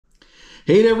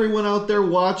Hey to everyone out there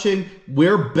watching,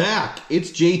 we're back.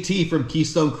 It's JT from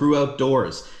Keystone Crew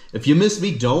Outdoors. If you missed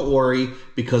me, don't worry,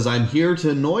 because I'm here to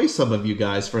annoy some of you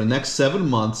guys for the next 7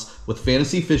 months with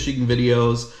fantasy fishing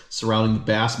videos surrounding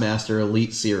the Bassmaster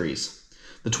Elite Series.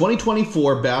 The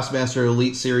 2024 Bassmaster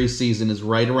Elite Series season is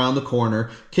right around the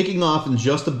corner, kicking off in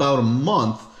just about a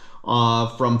month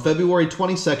from February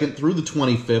 22nd through the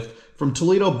 25th from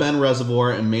Toledo Bend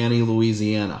Reservoir in Manny,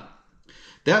 Louisiana.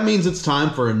 That means it's time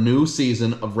for a new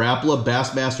season of Rapala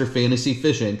Bassmaster Fantasy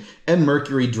Fishing and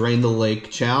Mercury Drain the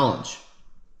Lake Challenge.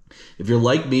 If you're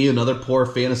like me, another poor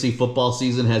fantasy football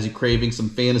season has you craving some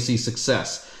fantasy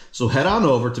success. So head on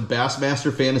over to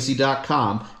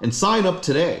bassmasterfantasy.com and sign up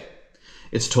today.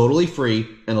 It's totally free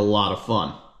and a lot of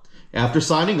fun. After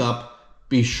signing up,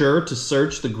 be sure to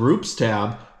search the Groups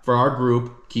tab for our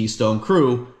group, Keystone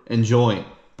Crew, and join.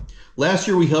 Last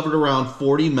year, we hovered around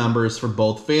 40 members for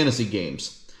both fantasy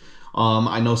games.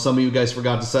 I know some of you guys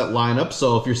forgot to set lineups,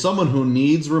 so if you're someone who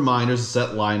needs reminders to set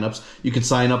lineups, you can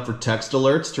sign up for text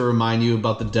alerts to remind you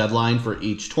about the deadline for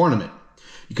each tournament.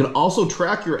 You can also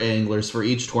track your anglers for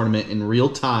each tournament in real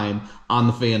time on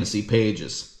the fantasy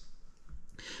pages.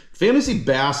 Fantasy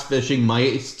bass fishing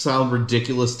might sound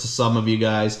ridiculous to some of you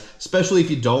guys, especially if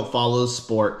you don't follow the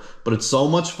sport, but it's so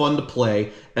much fun to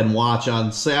play and watch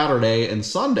on Saturday and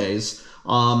Sundays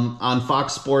on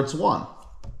Fox Sports 1.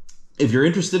 If you're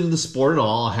interested in the sport at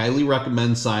all, I highly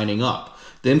recommend signing up.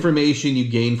 The information you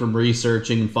gain from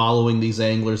researching and following these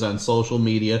anglers on social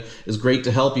media is great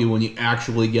to help you when you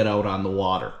actually get out on the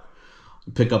water.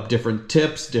 Pick up different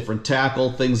tips, different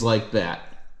tackle, things like that.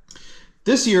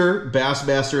 This year,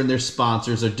 Bassmaster and their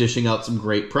sponsors are dishing out some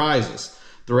great prizes.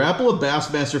 The Rapala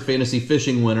Bassmaster Fantasy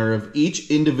Fishing winner of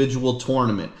each individual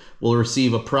tournament will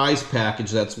receive a prize package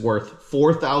that's worth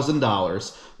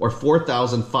 $4,000 or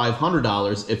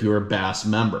 $4,500 if you're a Bass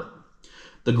member.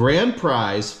 The grand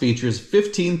prize features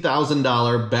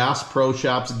 $15,000 Bass Pro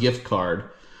Shops gift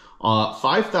card,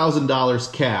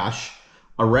 $5,000 cash,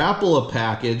 a Rapala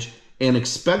package, and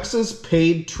expenses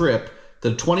paid trip to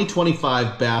the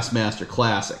 2025 Bassmaster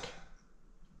Classic.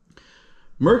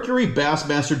 Mercury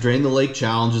Bassmaster Drain the Lake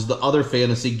Challenge is the other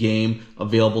fantasy game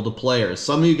available to players.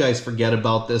 Some of you guys forget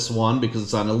about this one because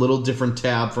it's on a little different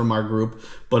tab from our group,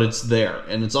 but it's there,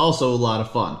 and it's also a lot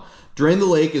of fun. Drain the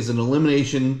Lake is an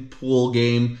elimination pool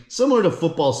game similar to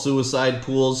football suicide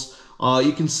pools.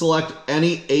 You can select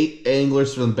any 8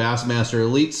 anglers from the Bassmaster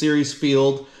Elite Series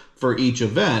field for each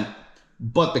event,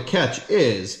 but the catch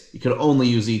is you can only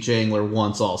use each angler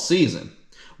once all season.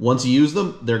 Once you use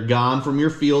them, they're gone from your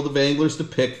field of anglers to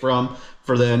pick from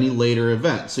for any later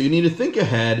event. So you need to think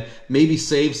ahead, maybe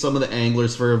save some of the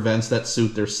anglers for events that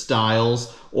suit their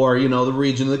styles or, the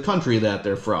region of the country that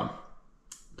they're from.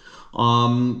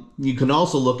 You can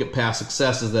also look at past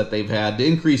successes that they've had to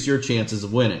increase your chances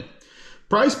of winning.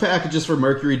 Prize packages for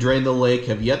Mercury Drain the Lake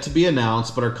have yet to be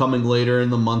announced, but are coming later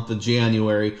in the month of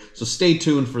January, so stay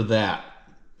tuned for that.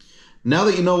 Now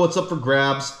that you know what's up for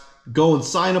grabs, go and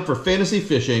sign up for fantasy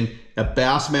fishing at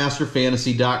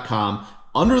bassmasterfantasy.com.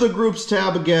 Under the Groups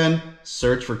tab again,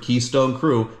 search for Keystone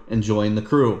Crew and join the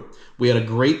crew. We had a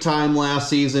great time last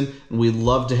season, and we'd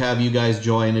love to have you guys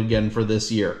join again for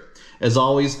this year. As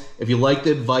always, if you like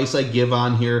the advice I give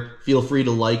on here, feel free to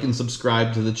like and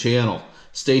subscribe to the channel.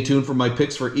 Stay tuned for my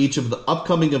picks for each of the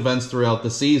upcoming events throughout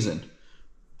the season.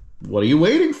 What are you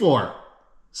waiting for?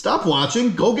 Stop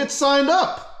watching, go get signed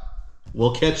up.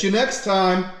 We'll catch you next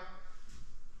time.